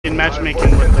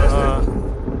matchmaking with the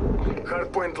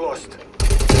hardpoint lost.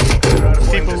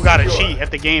 people who gotta cheat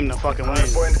at the game to fucking win.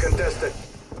 Hardpoint contested.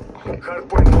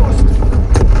 Hardpoint lost.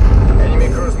 Enemy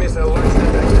cruise missile launch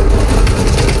detected.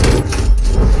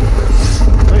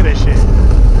 Look at this shit.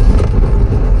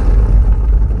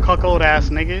 Cuckold ass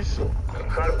niggas.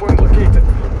 Hardpoint located.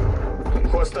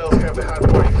 Hostiles have the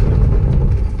hardpoint.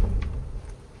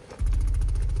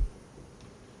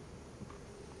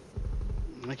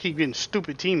 I keep getting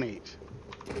stupid teammates.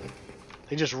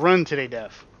 They just run to their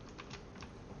death.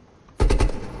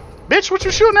 Bitch, what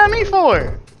you shooting at me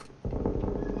for?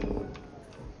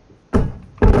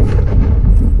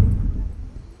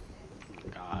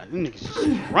 God, them niggas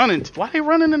just running. Why they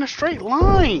running in a straight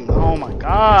line? Oh my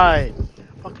god.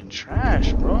 Fucking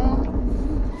trash, bro.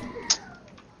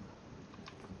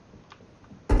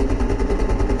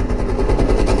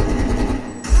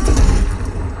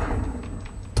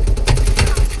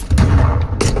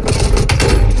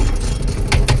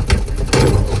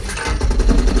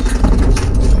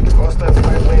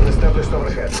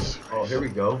 Oh, here we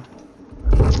go.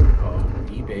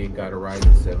 eBay got a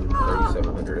Ryzen 7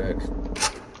 3700X.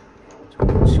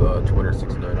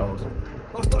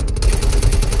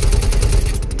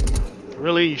 $269.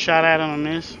 Really? You shot at him and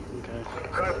missed? Okay.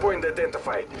 Hardpoint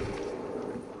identified.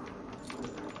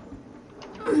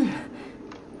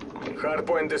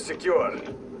 Hardpoint is secure.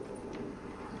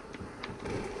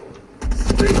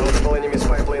 Multiple enemy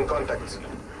spy plane contacts.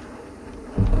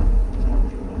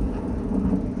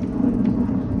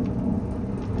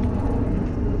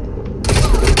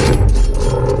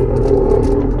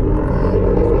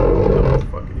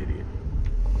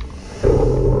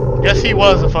 Yes, he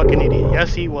was a fucking idiot.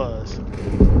 Yes, he was.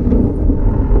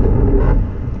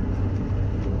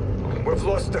 We've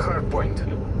lost the hardpoint.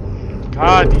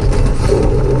 God,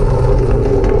 these.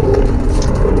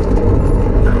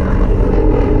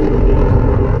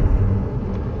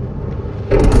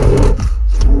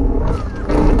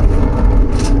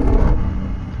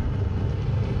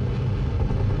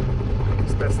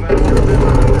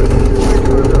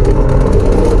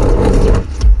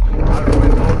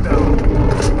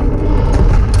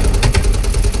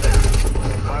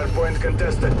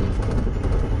 Contested.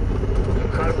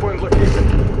 Hardpoint located.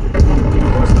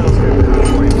 Hostiles have the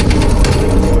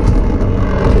hardpoint.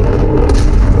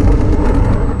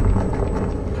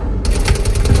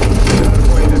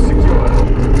 Hardpoint is secure.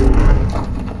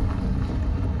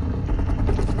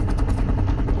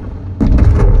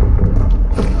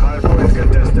 Hardpoint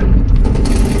contested.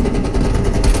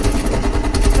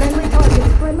 Friendly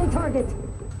target. Friendly target.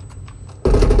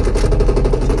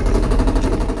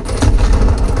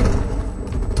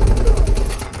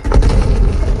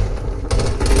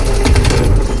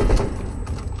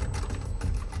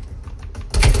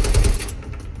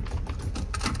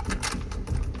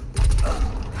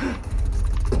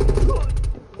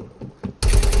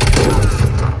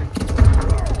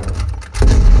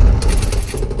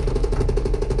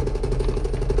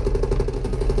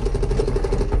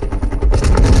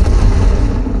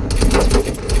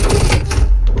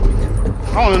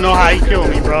 I don't know how he killed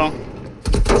me, bro.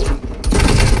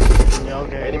 Yeah,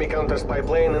 okay. Enemy counter spy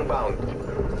plane inbound.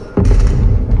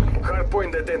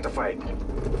 Hardpoint identified.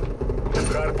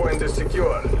 Hardpoint is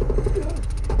secure.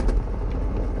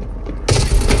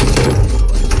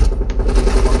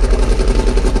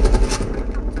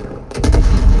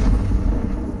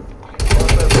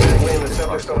 Hostile spy plane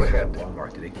established overhead.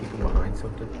 Walmart, did they keep him behind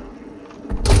something?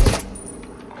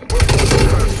 We're close to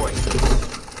hardpoint.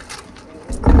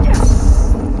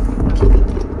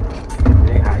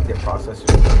 They hacked their processors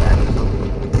in the back or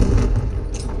something.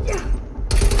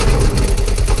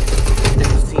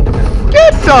 Never seen that.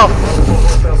 Get the Multiple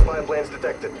hostile spy planes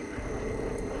detected.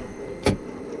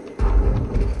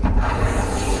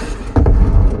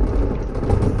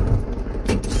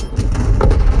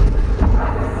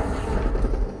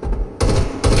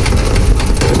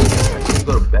 You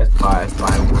go to Best Buy,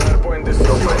 buy Hardpoint is so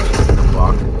secure. much in the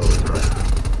box and goes right.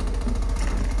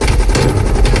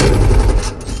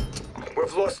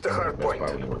 We've lost the Best Buy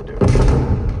hardpoint. won't do.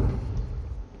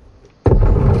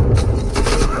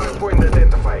 Hardpoint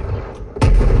identified.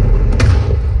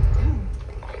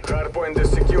 Hardpoint is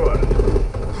secure.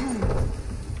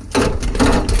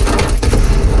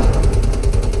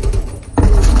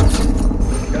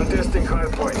 Contesting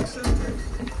hardpoints.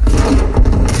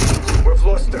 We've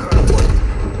lost the hardpoint.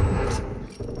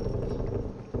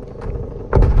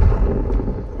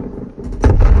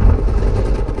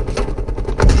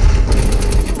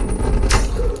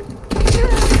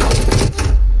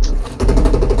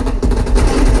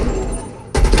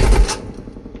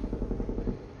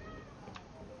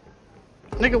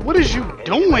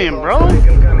 doing, bro? Strike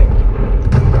incoming.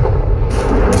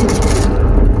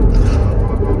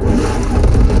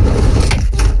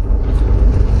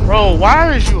 Bro,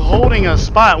 why is you holding a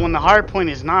spot when the hard point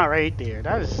is not right there?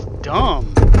 That is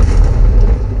dumb.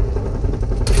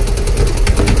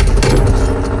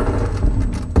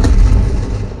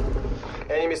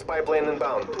 Enemy spy plane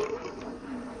inbound.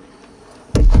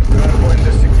 Hardpoint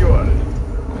is secure.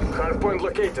 Hardpoint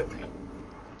located.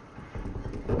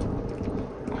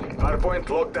 Hardpoint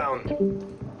locked down.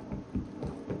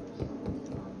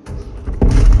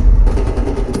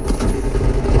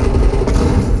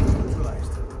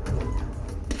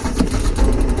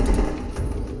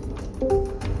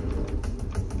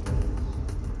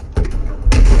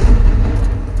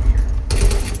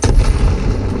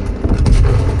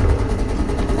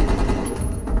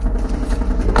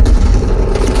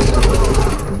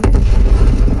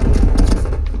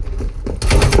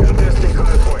 Contesting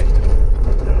hardpoint.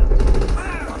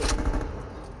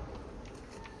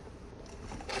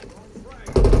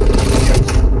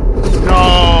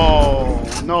 No,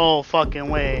 no fucking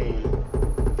way.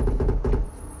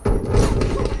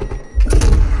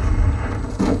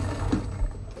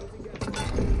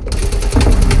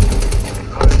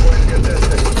 Hardpoint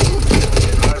contested.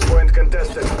 Hardpoint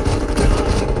contested.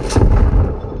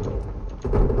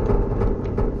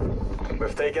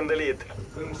 We've taken the lead.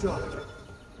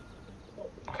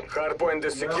 Hardpoint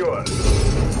is secure.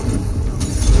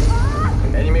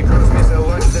 Enemy cruise missile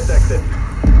launch detected.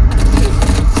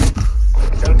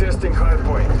 Contesting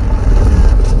hardpoint.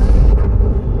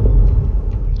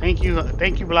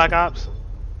 Thank you, Black Ops.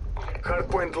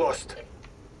 Hardpoint lost.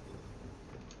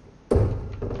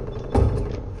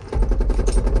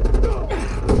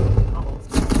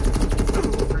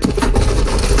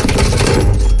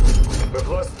 We've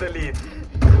lost the lead.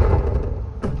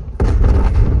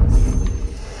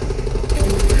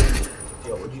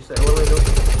 Yo, what'd you say? What do?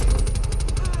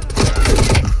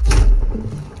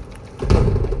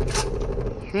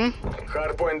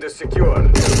 Hardpoint is secure.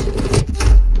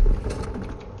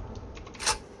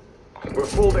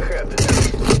 We've pulled ahead.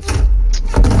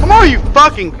 Come on, you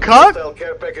fucking cuck! Hostile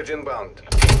care package inbound.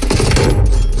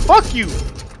 Fuck you,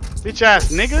 bitch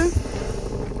ass nigga.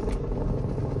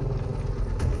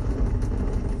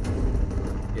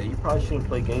 Yeah, you probably shouldn't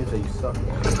play games that you suck at.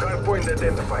 Hardpoint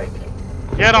identified.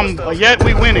 Yet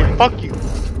we winning. Fuck you.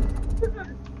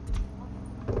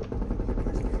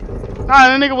 Nah,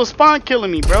 that nigga was spawn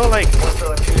killing me, bro. Like, Hostile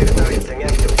artillery targeting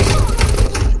active.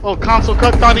 oh, console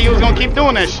cuck thought he was gonna keep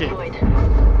doing that shit. Losing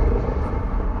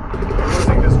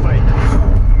this fight.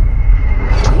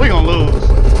 We gonna lose.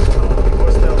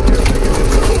 Hostile care package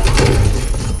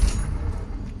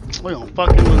inbound. We gonna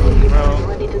fucking lose, bro.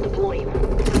 Ready to deploy.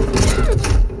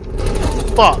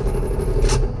 Fuck.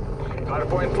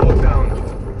 Hardpoint locked down.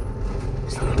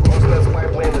 Hostile spy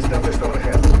plane established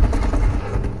overhead.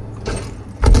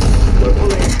 We're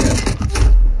pulling ahead.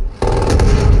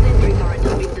 Sentry turret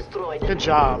has been destroyed. Good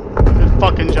job. Good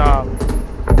fucking job.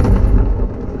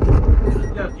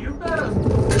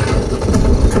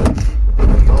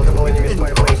 Multiple enemy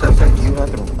spy planes. Sometimes you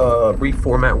have to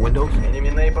reformat Windows. Enemy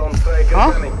napalm strike Huh?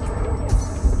 incoming.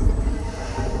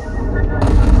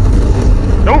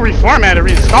 Don't reformat it,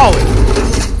 reinstall it.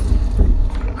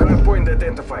 Hardpoint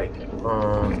identified.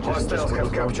 Windows Hostiles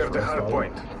have captured the install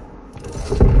it. hardpoint.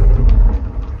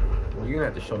 Well, you're gonna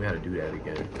have to show me how to do that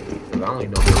again. Because I only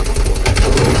know how to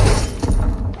reformat.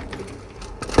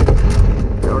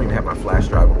 I don't even have my flash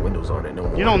drive with Windows on it no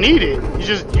more. You don't need it. You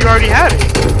already had it.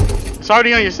 It's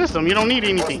already on your system. You don't need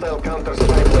anything. Hostile counter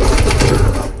spy plane.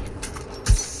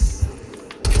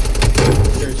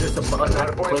 There's just a button I can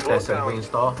Hardpoint click that says lockdown.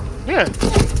 reinstall. Yeah.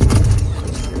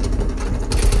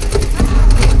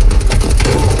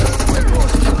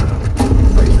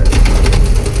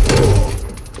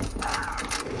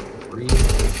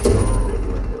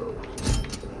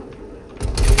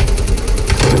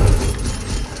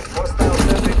 Hostile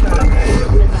sentry turret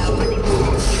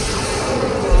active.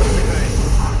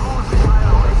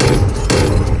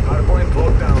 Hardpoint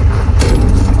locked down.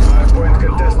 Hardpoint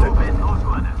contested.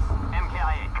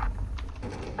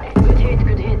 Good hit,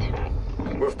 good hit.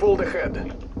 We've pulled ahead.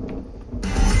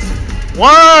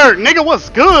 Word! Nigga, what's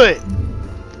good?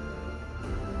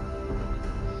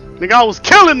 Nigga, I was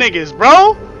killing niggas,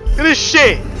 bro. Look at this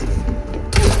shit.